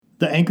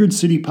The Anchored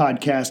City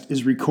podcast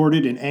is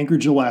recorded in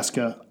Anchorage,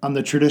 Alaska, on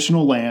the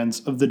traditional lands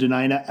of the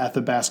Dena'ina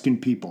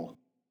Athabascan people.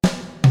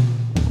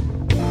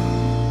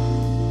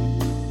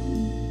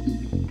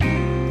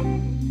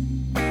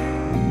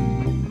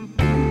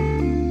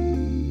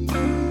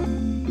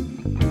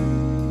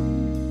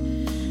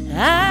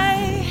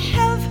 I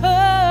have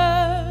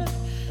heard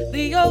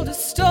the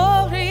oldest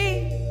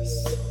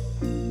stories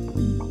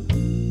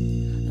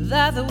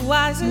that the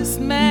wisest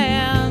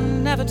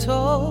man never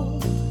told.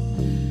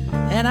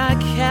 And I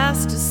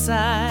cast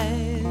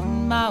aside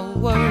my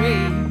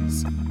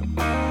worries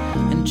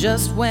and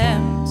just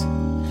went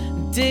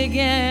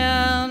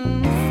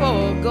digging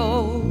for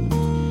gold.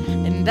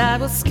 And I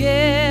will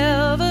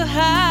scale the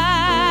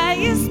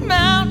highest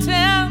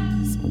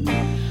mountains,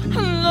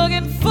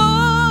 looking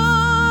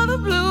for the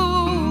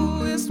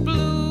bluest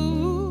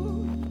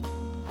blue.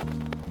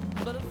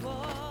 But of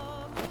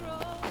all the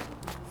roads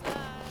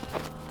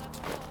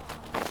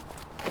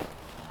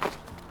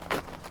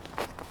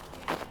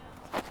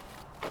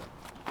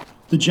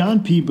The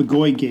John P.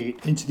 Begoy Gate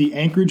into the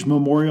Anchorage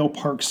Memorial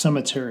Park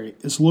Cemetery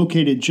is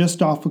located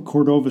just off of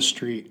Cordova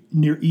Street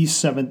near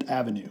East 7th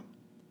Avenue.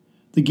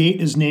 The gate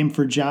is named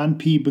for John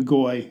P.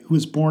 Begoy, who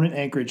was born in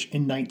Anchorage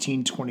in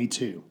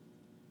 1922.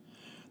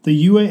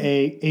 The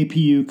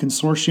UAA-APU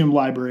Consortium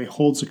Library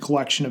holds a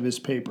collection of his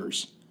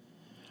papers.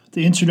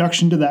 The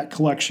introduction to that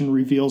collection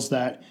reveals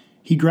that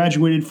he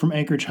graduated from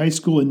Anchorage High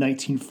School in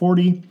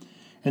 1940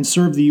 and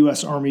served the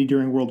U.S. Army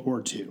during World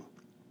War II.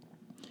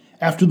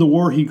 After the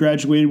war, he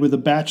graduated with a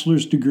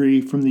bachelor's degree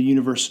from the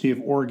University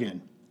of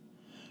Oregon.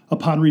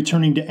 Upon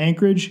returning to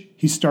Anchorage,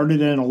 he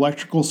started at an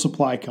electrical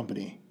supply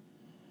company.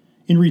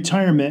 In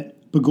retirement,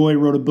 Begoy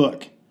wrote a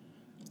book,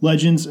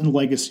 Legends and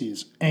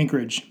Legacies,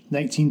 Anchorage,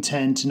 1910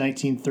 to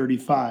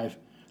 1935,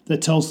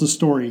 that tells the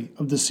story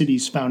of the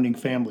city's founding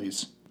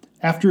families.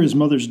 After his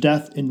mother's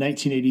death in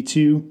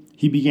 1982,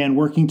 he began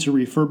working to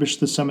refurbish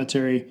the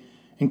cemetery,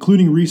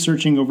 including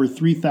researching over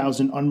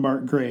 3,000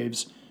 unmarked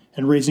graves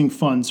and raising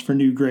funds for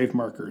new grave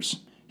markers.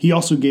 He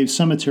also gave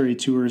cemetery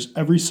tours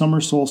every summer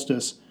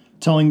solstice,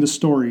 telling the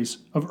stories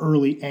of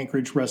early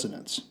Anchorage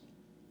residents.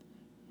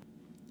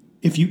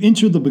 If you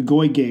enter the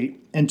Begoy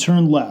Gate and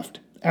turn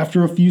left,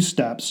 after a few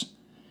steps,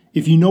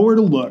 if you know where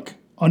to look,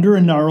 under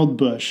a gnarled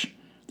bush,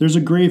 there's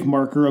a grave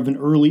marker of an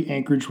early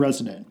Anchorage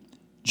resident,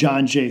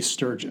 John J.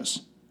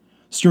 Sturgis.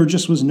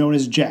 Sturgis was known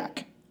as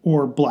Jack,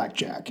 or Black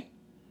Jack.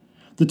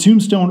 The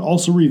tombstone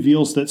also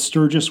reveals that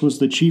Sturgis was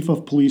the chief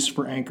of police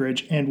for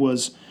Anchorage and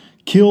was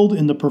killed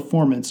in the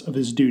performance of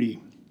his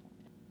duty.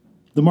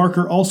 The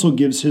marker also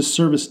gives his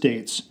service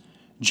dates,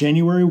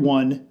 January 1,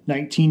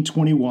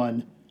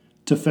 1921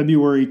 to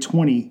February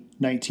 20,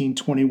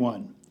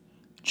 1921,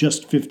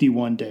 just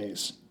 51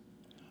 days.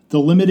 The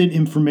limited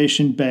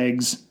information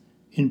begs,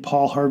 in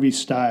Paul Harvey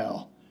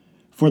style,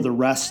 for the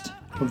rest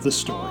of the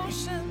story.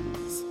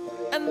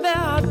 And there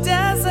are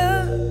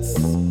deserts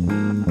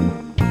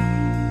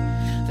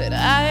that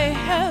I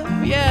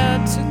have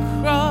yet to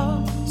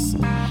cross,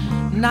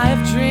 and I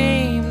have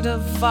dreamed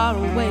of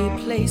faraway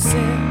places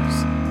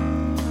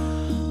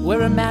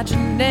where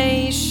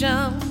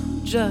imagination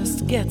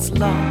just gets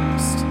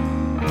lost,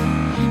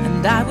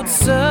 and I would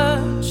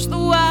search the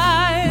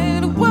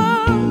wide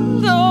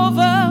world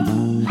over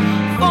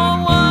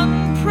for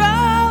one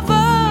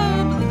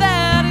proverb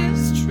that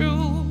is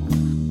true.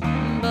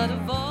 But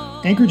of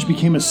all Anchorage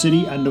became a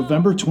city on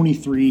November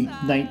 23,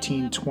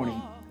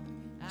 1920.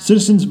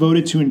 Citizens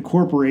voted to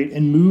incorporate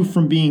and move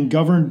from being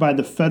governed by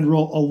the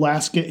federal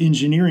Alaska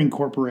Engineering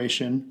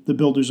Corporation, the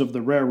builders of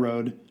the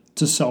railroad,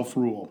 to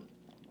self-rule.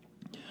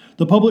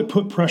 The public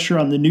put pressure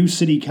on the new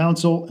city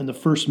council and the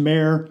first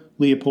mayor,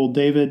 Leopold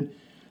David,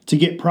 to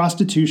get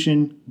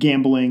prostitution,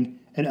 gambling,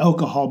 and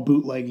alcohol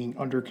bootlegging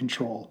under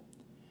control.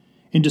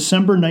 In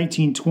December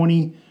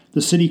 1920,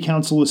 the city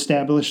council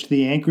established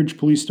the Anchorage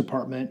Police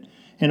Department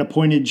and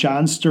appointed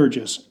John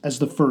Sturgis as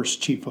the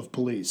first chief of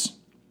police.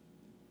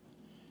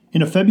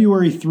 In a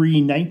February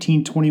 3,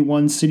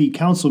 1921 city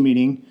council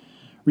meeting,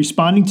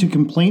 responding to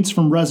complaints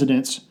from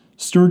residents,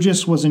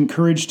 Sturgis was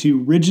encouraged to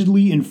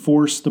rigidly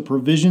enforce the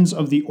provisions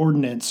of the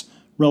ordinance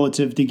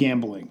relative to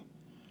gambling.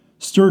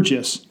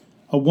 Sturgis,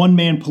 a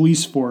one-man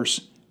police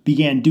force,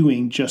 began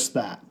doing just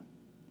that.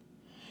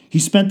 He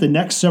spent the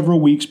next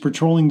several weeks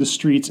patrolling the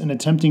streets and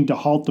attempting to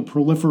halt the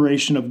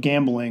proliferation of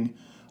gambling,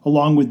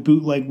 along with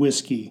bootleg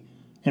whiskey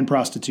and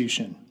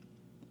prostitution.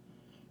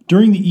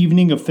 During the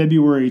evening of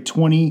February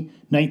 20,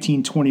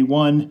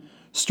 1921,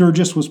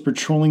 Sturgis was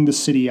patrolling the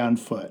city on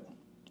foot.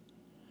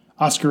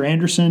 Oscar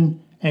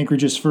Anderson,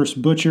 Anchorage's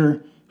first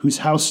butcher, whose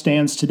house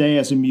stands today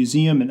as a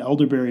museum in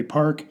Elderberry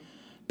Park,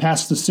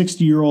 passed the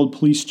 60-year-old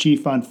police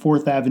chief on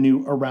 4th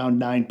Avenue around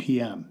 9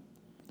 p.m.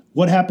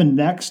 What happened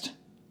next?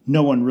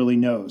 No one really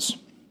knows.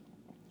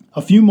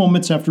 A few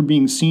moments after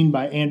being seen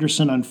by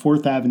Anderson on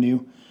 4th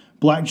Avenue,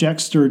 Black Jack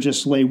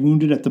Sturgis lay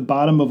wounded at the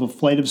bottom of a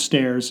flight of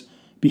stairs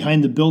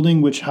behind the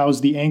building which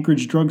housed the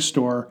Anchorage Drug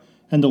Store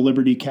and the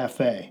Liberty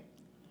Cafe.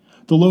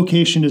 The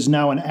location is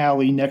now an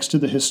alley next to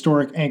the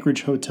historic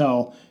Anchorage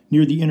Hotel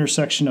near the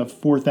intersection of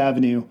 4th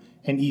Avenue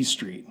and E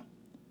Street.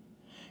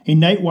 A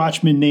night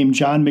watchman named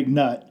John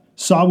McNutt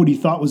saw what he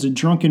thought was a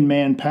drunken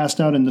man passed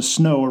out in the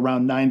snow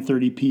around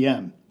 9:30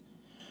 p.m.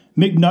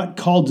 McNutt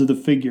called to the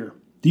figure.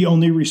 The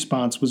only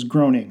response was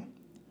groaning.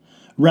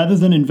 Rather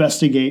than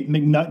investigate,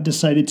 McNutt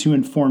decided to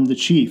inform the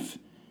chief.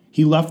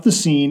 He left the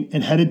scene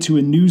and headed to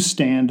a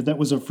newsstand that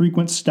was a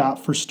frequent stop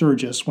for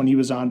Sturgis when he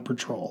was on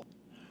patrol.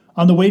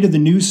 On the way to the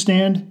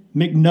newsstand,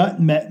 McNutt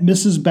met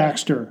Mrs.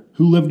 Baxter,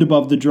 who lived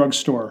above the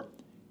drugstore.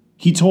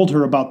 He told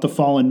her about the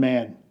fallen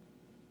man.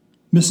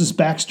 Mrs.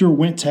 Baxter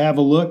went to have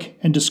a look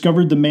and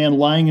discovered the man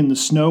lying in the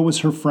snow was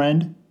her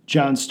friend,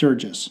 John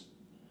Sturgis.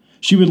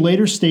 She would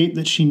later state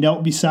that she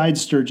knelt beside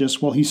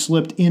Sturgis while he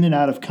slipped in and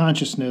out of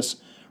consciousness,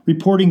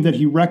 reporting that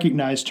he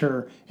recognized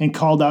her and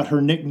called out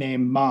her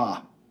nickname,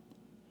 Ma.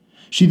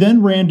 She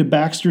then ran to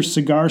Baxter's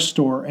cigar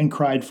store and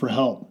cried for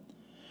help.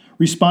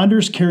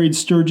 Responders carried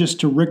Sturgis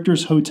to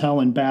Richter's Hotel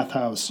and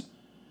Bathhouse.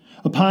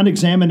 Upon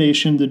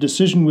examination, the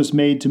decision was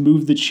made to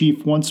move the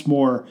chief once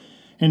more,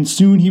 and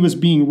soon he was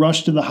being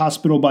rushed to the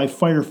hospital by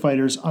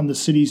firefighters on the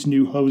city's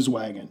new hose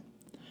wagon.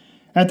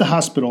 At the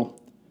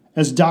hospital,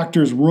 as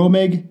doctors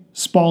Romig,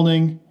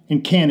 Spalding,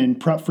 and Cannon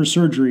prepped for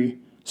surgery,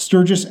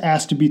 Sturgis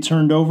asked to be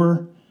turned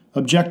over,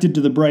 objected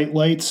to the bright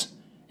lights,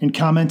 and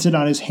commented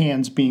on his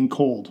hands being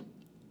cold.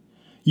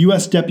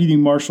 U.S. Deputy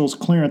Marshals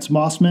Clarence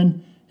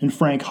Mossman and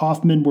Frank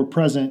Hoffman were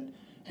present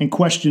and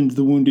questioned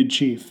the wounded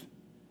chief,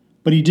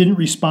 but he didn't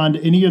respond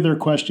to any of their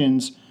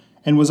questions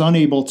and was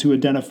unable to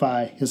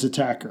identify his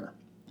attacker.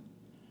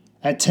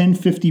 At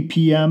 10:50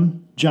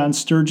 p.m., John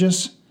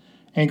Sturgis,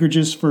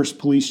 Anchorage's first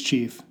police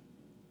chief,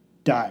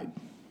 died.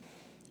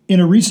 In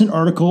a recent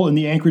article in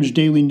the Anchorage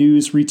Daily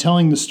News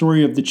retelling the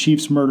story of the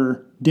chief's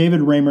murder,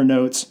 David Raymer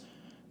notes,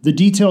 "The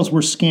details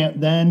were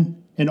scant then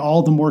and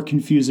all the more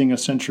confusing a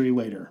century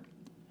later.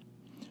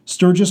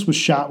 Sturgis was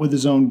shot with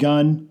his own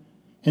gun,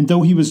 and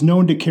though he was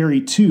known to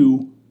carry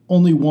two,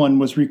 only one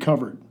was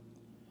recovered.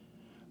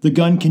 The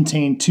gun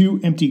contained 2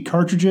 empty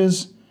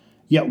cartridges,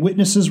 yet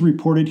witnesses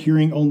reported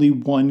hearing only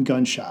 1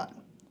 gunshot.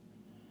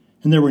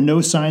 And there were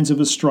no signs of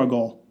a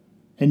struggle,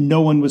 and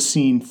no one was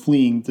seen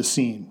fleeing the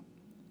scene.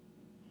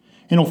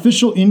 An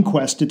official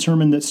inquest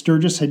determined that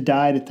Sturgis had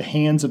died at the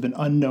hands of an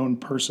unknown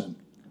person.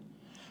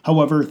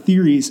 However,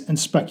 theories and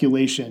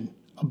speculation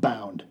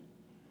abound.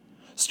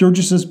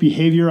 Sturgis's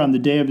behavior on the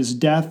day of his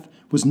death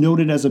was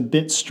noted as a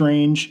bit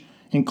strange,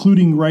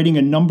 including writing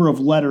a number of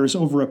letters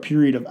over a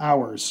period of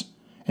hours,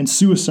 and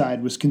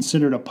suicide was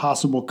considered a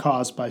possible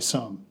cause by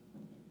some.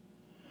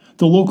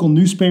 The local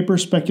newspaper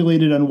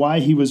speculated on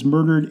why he was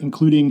murdered,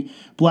 including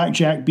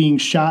Blackjack being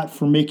shot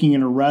for making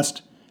an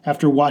arrest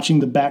after watching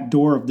the back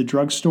door of the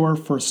drugstore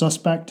for a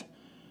suspect,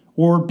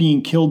 or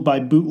being killed by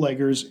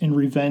bootleggers in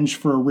revenge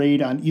for a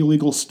raid on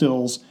illegal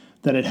stills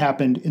that had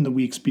happened in the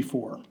weeks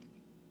before.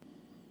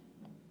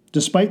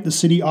 Despite the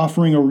city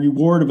offering a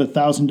reward of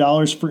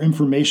 $1,000 for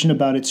information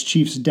about its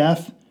chief's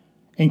death,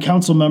 and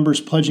council members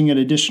pledging an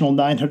additional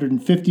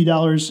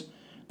 $950,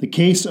 the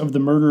case of the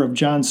murder of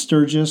John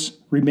Sturgis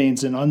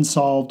remains an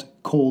unsolved,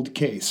 cold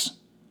case.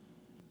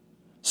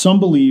 Some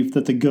believe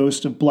that the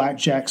ghost of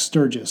Blackjack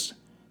Sturgis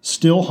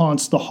still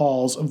haunts the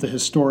halls of the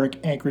historic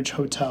Anchorage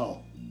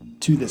Hotel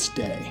to this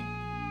day.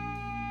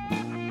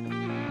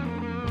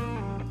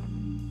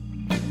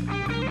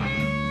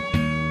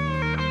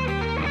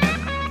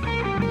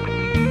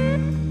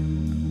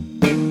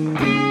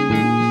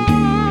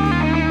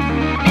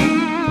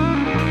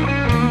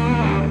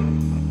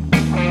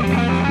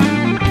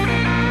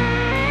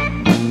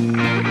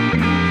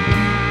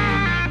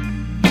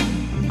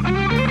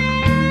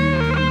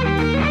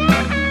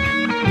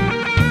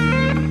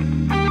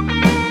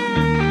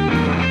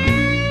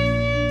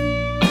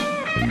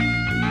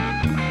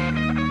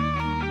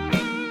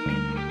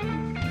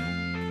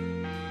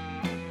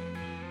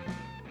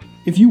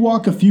 If you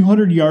walk a few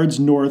hundred yards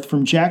north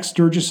from Jack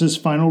Sturgis's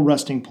final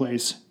resting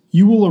place,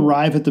 you will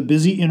arrive at the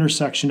busy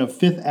intersection of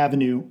 5th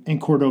Avenue and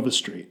Cordova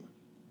Street.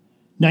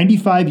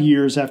 95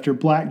 years after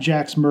Black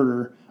Jack's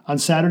murder, on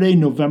Saturday,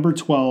 November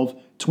 12,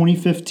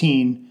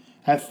 2015,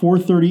 at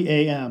 4:30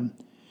 a.m.,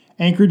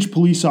 Anchorage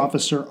police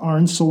officer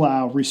Arn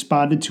Salau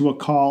responded to a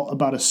call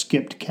about a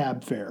skipped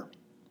cab fare.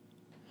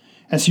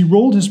 As he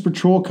rolled his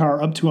patrol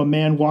car up to a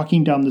man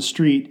walking down the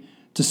street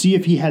to see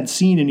if he had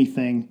seen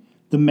anything,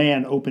 the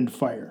man opened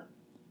fire.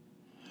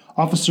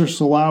 Officer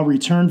Salau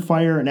returned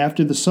fire, and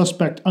after the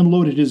suspect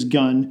unloaded his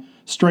gun,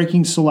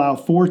 striking Salau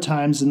 4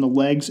 times in the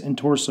legs and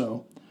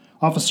torso,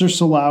 Officer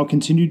Salau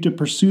continued to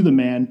pursue the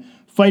man,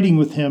 fighting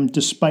with him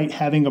despite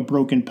having a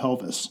broken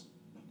pelvis.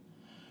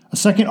 A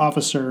second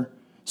officer,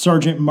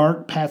 Sergeant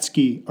Mark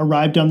Patsky,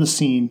 arrived on the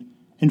scene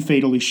and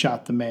fatally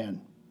shot the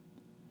man.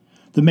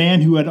 The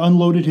man who had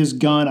unloaded his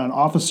gun on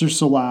Officer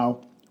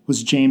Salau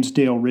was James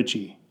Dale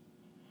Ritchie.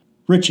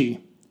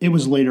 Ritchie, it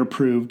was later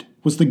proved,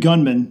 was the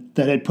gunman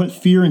that had put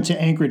fear into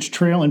Anchorage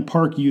trail and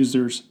park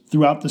users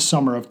throughout the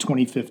summer of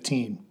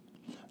 2015.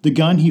 The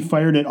gun he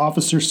fired at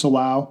Officer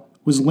Salau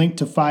was linked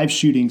to 5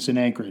 shootings in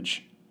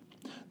Anchorage.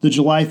 The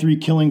July 3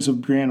 killings of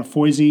Brianna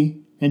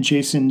Foisey and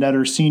Jason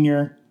Netter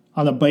Sr.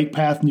 on the bike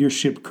path near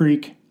Ship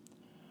Creek,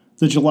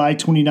 the July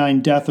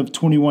 29 death of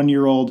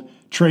 21-year-old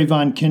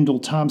Trayvon Kendall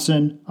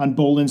Thompson on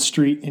Bolin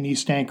Street in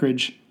East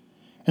Anchorage,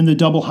 and the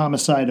double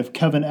homicide of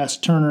Kevin S.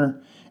 Turner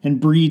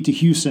and Bree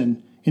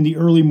DeHuson in the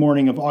early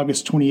morning of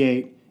August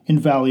 28 in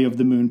Valley of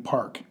the Moon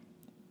Park.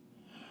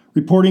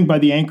 Reporting by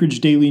the Anchorage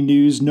Daily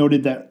News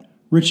noted that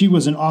Ritchie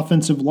was an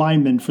offensive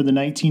lineman for the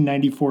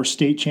 1994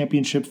 state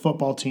championship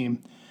football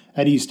team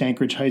at East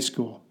Anchorage High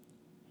School.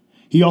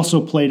 He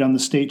also played on the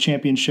state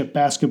championship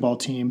basketball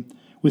team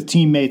with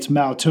teammates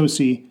Mao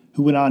Tosi,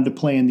 who went on to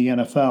play in the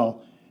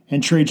NFL,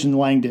 and Trajan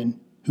Langdon,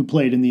 who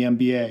played in the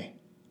NBA.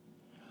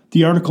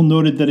 The article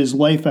noted that his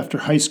life after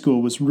high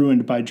school was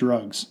ruined by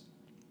drugs.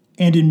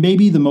 And in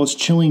maybe the most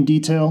chilling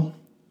detail,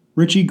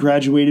 Ritchie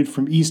graduated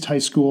from East High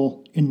School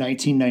in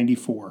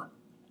 1994,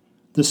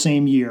 the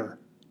same year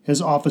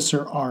as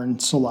Officer Arn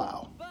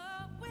Salau. But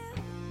with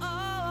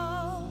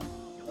all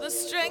the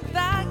strength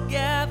I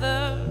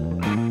gather,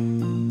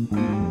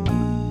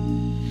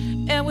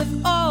 and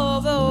with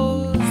all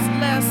those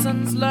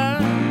lessons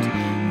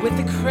learned, with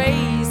the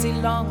crazy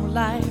long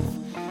life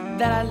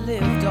that I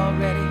lived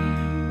already,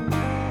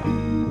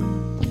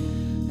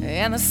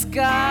 and the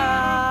scars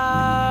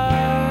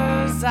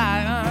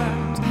I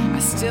earned, I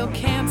still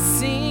can't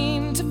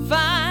seem to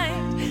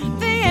find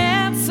the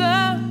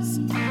answers.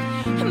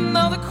 And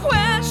though the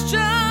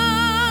questions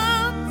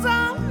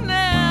I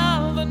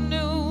never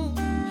knew,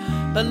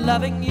 but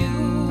loving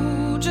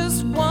you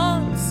just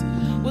once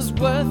was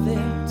worth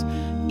it,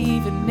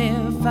 even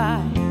if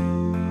I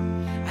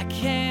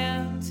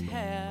can't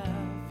have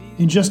you.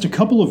 In just a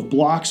couple of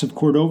blocks of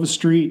Cordova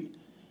Street,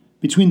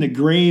 between the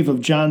grave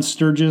of John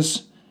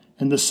Sturgis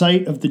and the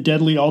site of the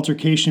deadly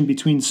altercation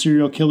between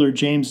serial killer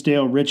James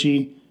Dale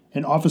Ritchie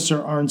and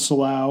Officer Arn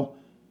Salau,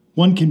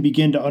 one can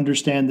begin to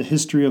understand the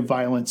history of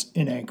violence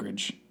in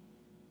Anchorage.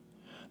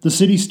 The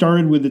city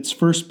started with its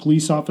first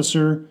police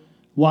officer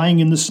lying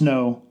in the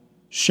snow,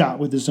 shot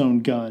with his own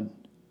gun.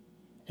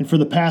 And for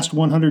the past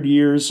 100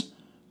 years,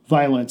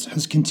 violence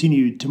has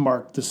continued to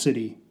mark the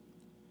city.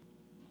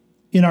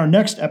 In our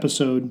next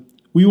episode,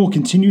 we will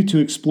continue to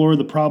explore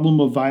the problem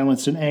of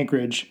violence in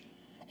Anchorage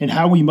and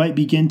how we might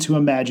begin to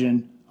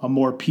imagine a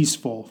more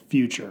peaceful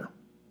future.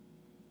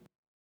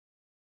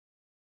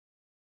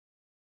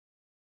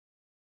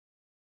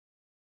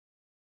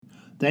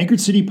 The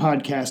Anchorage City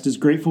Podcast is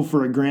grateful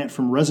for a grant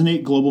from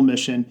Resonate Global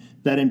Mission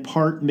that in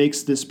part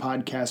makes this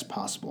podcast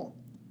possible.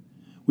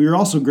 We are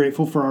also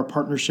grateful for our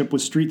partnership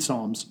with Street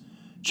Psalms.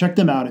 Check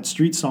them out at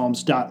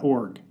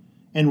streetpsalms.org.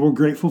 And we're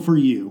grateful for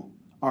you,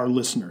 our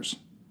listeners.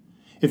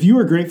 If you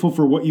are grateful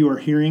for what you are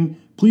hearing,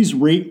 please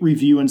rate,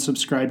 review, and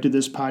subscribe to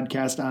this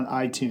podcast on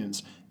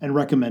iTunes and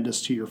recommend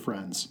us to your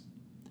friends.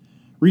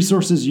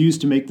 Resources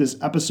used to make this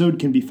episode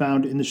can be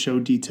found in the show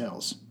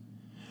details.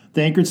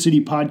 The Anchorage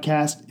City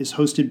Podcast is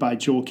hosted by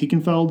Joel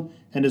Kiekenfeld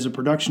and is a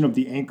production of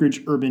the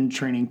Anchorage Urban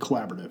Training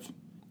Collaborative.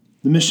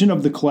 The mission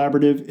of the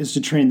collaborative is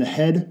to train the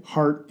head,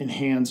 heart, and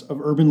hands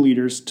of urban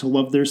leaders to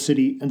love their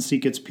city and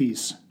seek its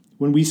peace.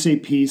 When we say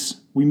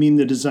peace, we mean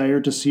the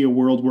desire to see a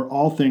world where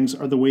all things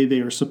are the way they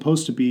are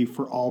supposed to be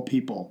for all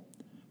people.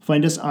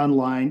 Find us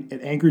online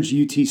at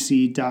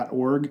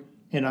anchorageutc.org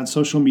and on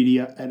social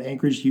media at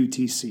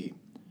AnchorageUTC.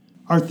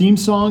 Our theme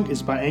song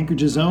is by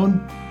Anchorage's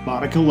own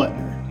Monica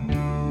Lettner.